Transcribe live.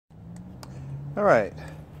Alright,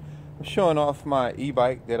 I'm showing off my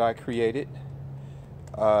e-bike that I created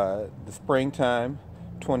the springtime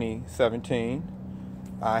 2017.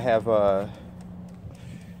 I have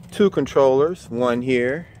two controllers, one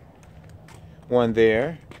here, one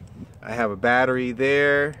there. I have a battery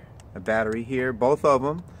there, a battery here. Both of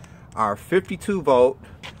them are 52 volt,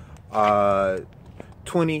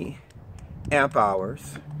 20 amp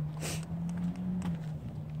hours.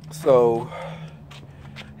 So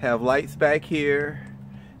have lights back here.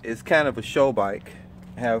 It's kind of a show bike.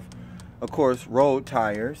 Have, of course, road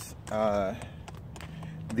tires.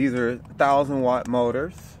 These are 1,000-watt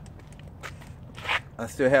motors. I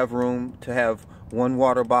still have room to have one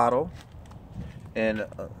water bottle and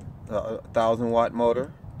a 1,000-watt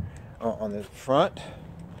motor on the front.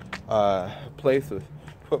 Place to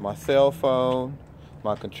put my cell phone,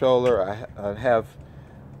 my controller. I have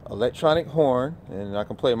electronic horn, and I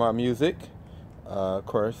can play my music. Of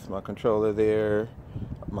course, my controller there,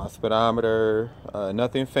 my speedometer,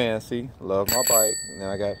 nothing fancy. Love my bike.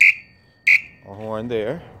 Now I got a horn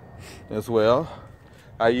there as well.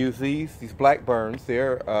 I use these Blackburns.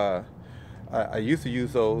 I used to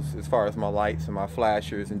use those as far as my lights and my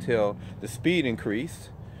flashers until the speed increased.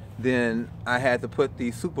 Then I had to put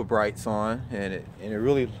these super brights on, and it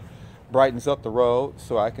really brightens up the road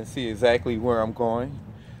so I can see exactly where I'm going.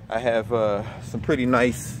 I have some pretty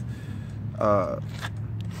nice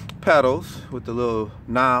pedals with the little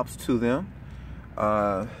knobs to them.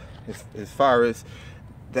 As far as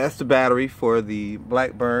that's the battery for the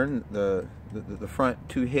Blackburn, the front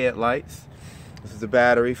two headlights. This is the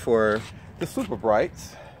battery for the super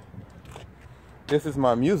brights. This is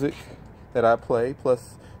my music that I play,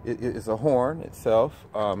 plus it is a horn itself.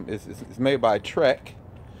 It's made by Trek,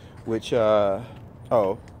 which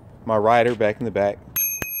oh, my rider back in the back,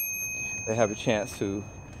 they have a chance to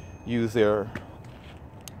use their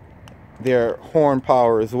horn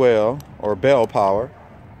power as well, or bell power.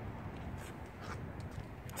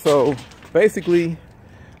 So basically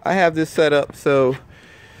I have this set up so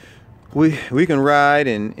we can ride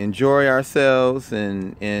and enjoy ourselves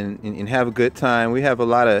and have a good time. We have a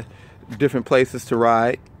lot of different places to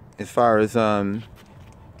ride as far as around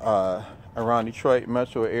Detroit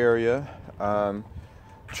metro area,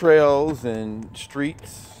 trails and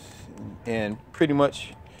streets and pretty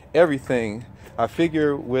much everything. I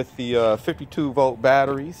figure with the 52 volt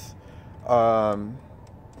batteries,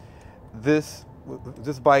 this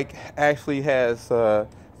bike actually has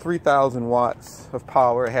 3,000 watts of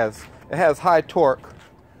power. It has high torque.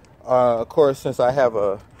 Of course, since I have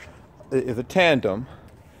it's a tandem,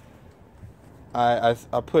 I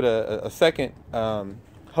put a second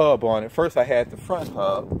hub on it. First I had the front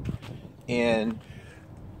hub, and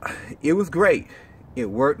it was great. It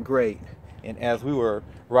worked great. And as we were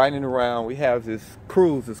riding around, we have this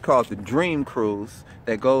cruise. It's called the Dream Cruise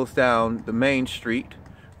that goes down the main street,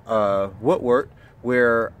 Woodward,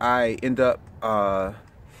 where I end up.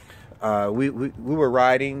 We were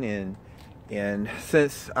riding, and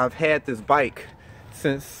since I've had this bike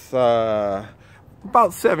since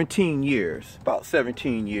about 17 years,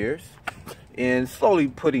 and slowly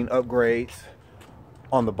putting upgrades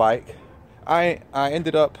on the bike, I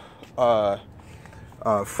ended up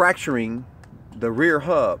fracturing the rear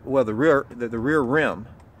hub, well, the rear rim,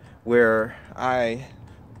 where I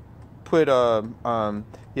put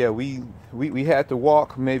yeah, we had to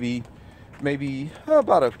walk maybe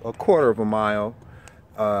about a quarter of a mile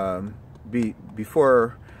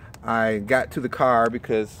before I got to the car,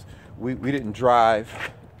 because we didn't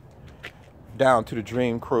drive down to the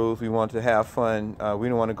Dream Cruise. We wanted to have fun. We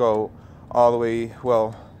didn't want to go all the way.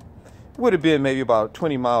 Well, it would have been maybe about a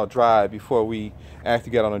 20-mile drive before we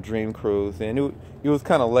actually got on a Dream Cruise, and it was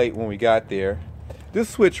kind of late when we got there. This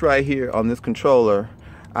switch right here on this controller,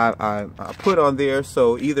 I put on there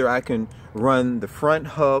so either I can run the front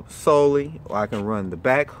hub solely, or I can run the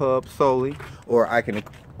back hub solely, or I can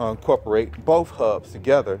incorporate both hubs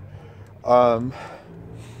together.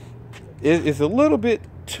 It's a little bit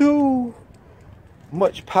too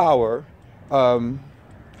much power.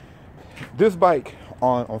 This bike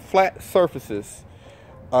on flat surfaces,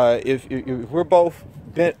 if we're both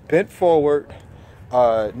bent forward,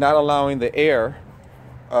 not allowing the air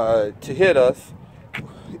to hit us,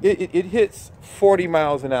 it hits 40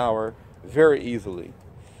 miles an hour very easily.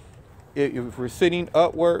 If we're sitting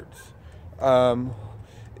upwards, and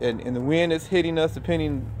the wind is hitting us,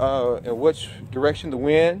 depending in which direction the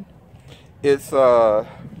wind, it's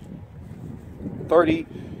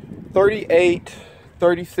 38,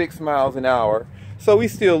 36 miles an hour. So we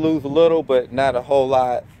still lose a little, but not a whole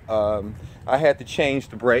lot. I had to change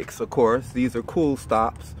the brakes, of course. These are Kool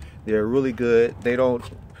Stops. They're really good. They don't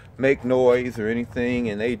make noise or anything,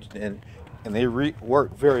 and they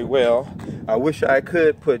work very well. I wish I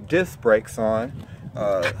could put disc brakes on.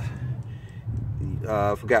 I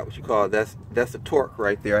forgot what you call it. That's the torque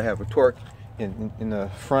right there. I have a torque in the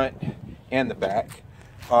front and the back.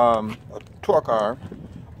 A torque arm.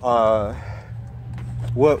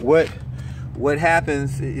 What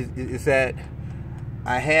happens is that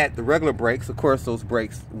I had the regular brakes. Of course, those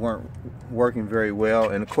brakes weren't working very well,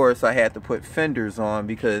 and of course I had to put fenders on,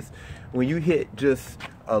 because when you hit just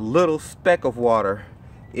a little speck of water,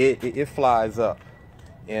 it flies up,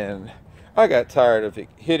 and I got tired of it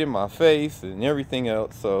hitting my face and everything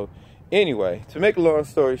else. So anyway, to make a long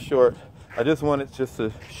story short, I just wanted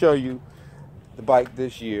to show you the bike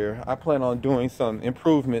this year. I plan on doing some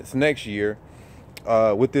improvements next year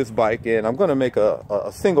with this bike, and I'm going to make a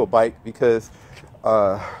single bike, because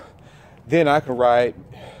then I can ride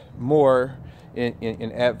more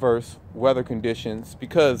in adverse weather conditions,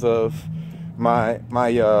 because of my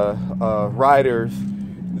riders.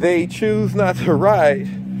 They choose not to ride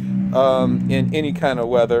in any kind of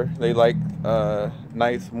weather. They like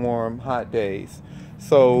nice, warm, hot days,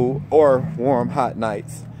 or warm, hot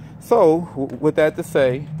nights. So with that to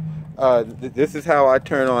say, this is how I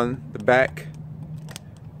turn on the back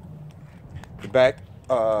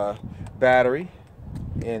battery,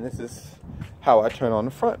 and this is how I turn on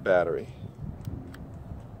the front battery.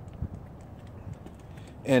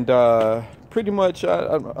 And pretty much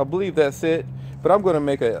I believe that's it. But I'm going to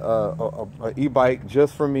make a e-bike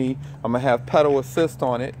just for me. I'm going to have pedal assist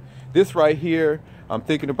on it. This right here, I'm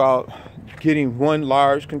thinking about getting one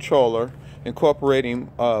large controller, incorporating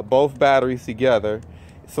both batteries together,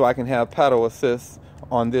 so I can have pedal assist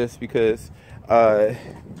on this, because it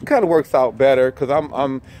kind of works out better, because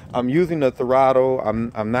I'm using the throttle.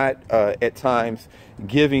 I'm not at times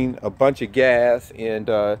giving a bunch of gas, and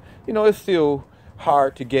you know, it's still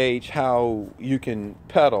hard to gauge how you can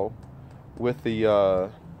pedal with the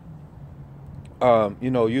you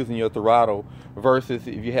know, using your throttle, versus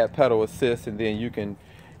if you have pedal assist, and then you can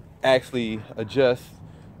actually adjust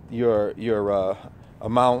your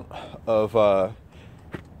amount of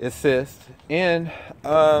assist. And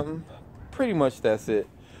pretty much that's it.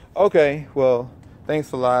 Okay, well,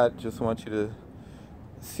 thanks a lot. Just want you to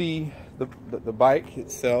see the bike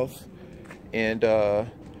itself, and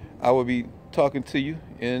I will be talking to you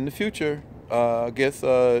in the future. I guess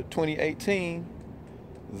 2018.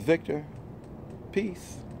 Victor,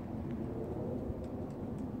 peace.